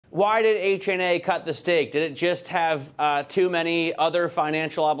Why did HNA cut the stake? Did it just have too many other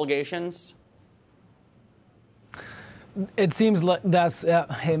financial obligations? It seems like that's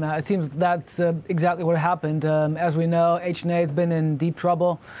hey Matt. It seems that's exactly what happened. As we know, HNA has been in deep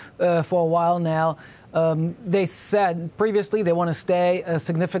trouble for a while now. They said previously they want to stay a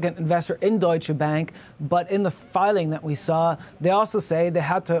significant investor in Deutsche Bank, but in the filing that we saw, they also say they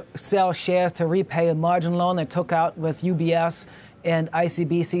had to sell shares to repay a margin loan they took out with UBS and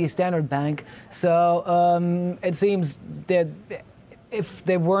ICBC Standard Bank. So it seems that if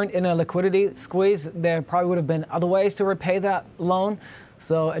they weren't in a liquidity squeeze, there probably would have been other ways to repay that loan.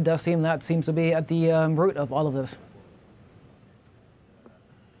 So it does seem that seems to be at the root of all of this.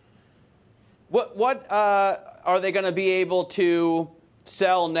 What are they going to be able to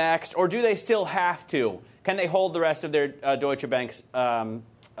sell next, or do they still have to? Can they hold the rest of their Deutsche Bank's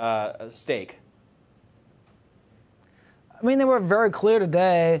stake? I mean, they were very clear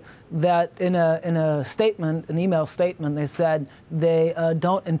today that in a statement, an email statement, they said they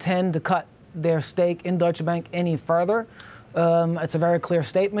don't intend to cut their stake in Deutsche Bank any further. It's a very clear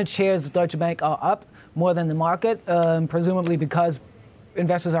statement. Shares of Deutsche Bank are up more than the market, presumably because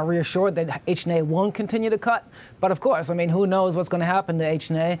investors are reassured that HNA won't continue to cut. But of course, I mean, who knows what's going to happen to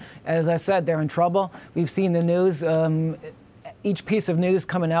HNA? As I said, they're in trouble. We've seen the news. Each piece of news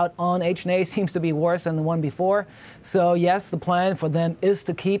coming out on HNA seems to be worse than the one before. So yes, the plan for them is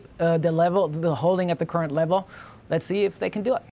to keep the holding at the current level. Let's see if they can do it.